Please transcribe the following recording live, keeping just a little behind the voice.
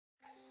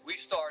We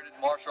started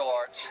martial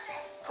arts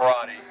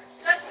karate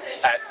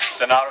at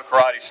Dinoto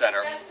Karate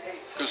Center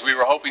because we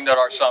were hoping that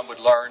our son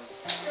would learn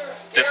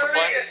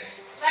discipline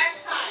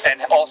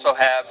and also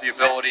have the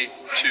ability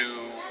to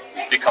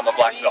become a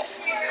black belt.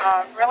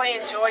 Really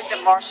enjoyed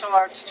the martial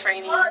arts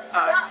training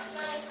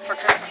for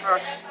Christopher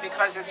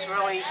because it's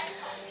really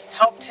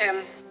helped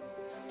him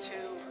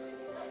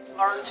to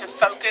learn to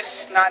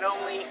focus not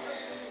only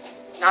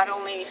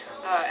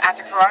at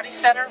the karate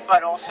center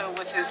but also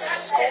with his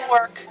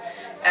schoolwork,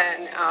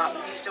 and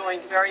he's doing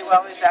very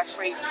well. He's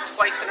actually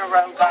twice in a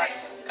row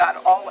got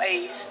all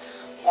A's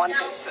on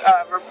his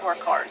report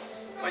card,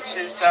 which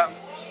is a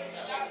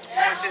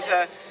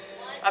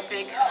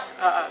big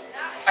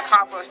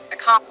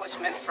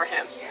accomplishment for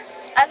him.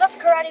 I love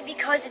karate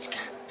because it's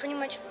pretty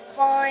much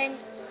fun.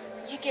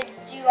 You get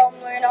to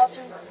learn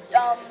awesome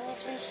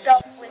moves and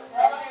stuff with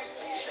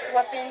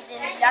weapons,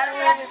 and not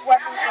only with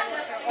weapons but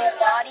with your whole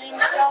body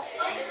and stuff.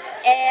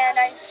 And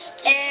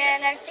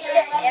I think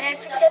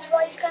that's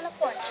why it's kind of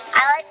fun.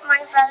 I like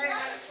my brother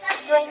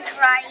doing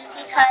karate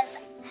because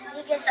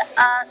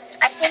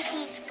I think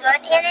he's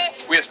good in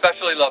it. We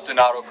especially love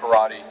Dinoto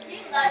Karate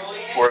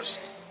for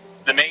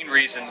the main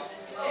reason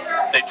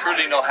they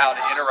truly know how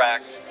to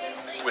interact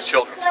with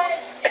children.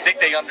 I think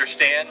they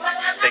understand,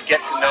 they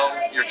get to know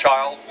your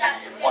child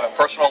on a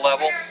personal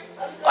level,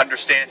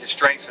 understand his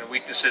strengths and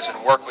weaknesses,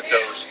 and work with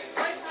those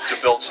to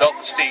build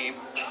self-esteem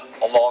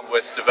along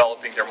with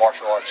developing their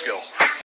martial arts skills.